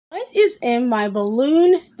is in my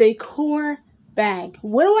balloon decor bag?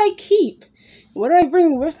 What do I keep? What do I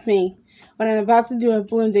bring with me when I'm about to do a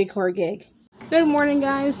balloon decor gig? Good morning,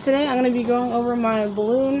 guys. Today I'm going to be going over my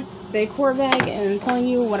balloon decor bag and telling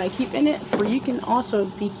you what I keep in it, for you can also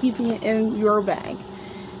be keeping it in your bag.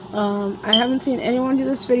 I haven't seen anyone do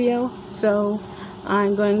this video, so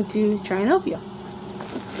I'm going to try and help you.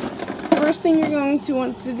 First thing you're going to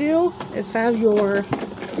want to do is have your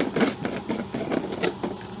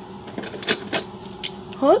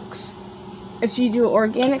hooks. If you do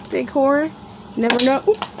organic decor, you never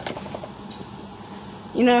know.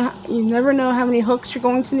 You never know how many hooks you're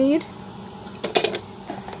going to need.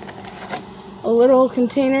 A little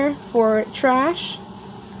container for trash.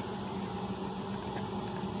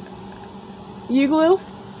 U-glue.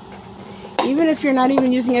 Even if you're not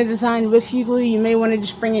even using a design with U-glue, you may want to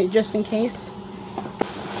just bring it just in case.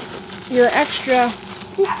 Your extra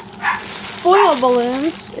foil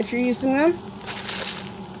balloons, if you're using them.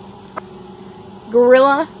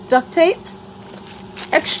 Gorilla duct tape.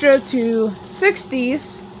 Extra to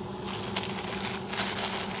 60s.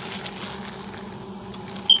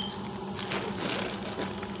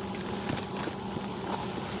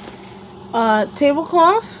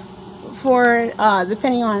 Tablecloth for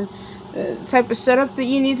depending on the type of setup that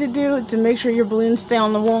you need to do to make sure your balloons stay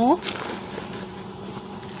on the wall.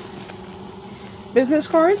 Business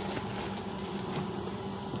cards.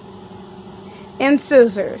 And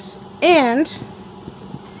scissors. And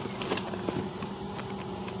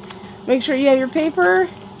make sure you have your paper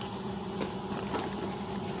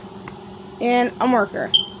and a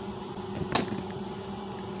marker.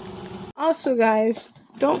 Also, guys,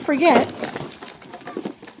 don't forget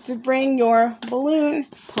to bring your balloon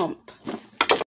pump.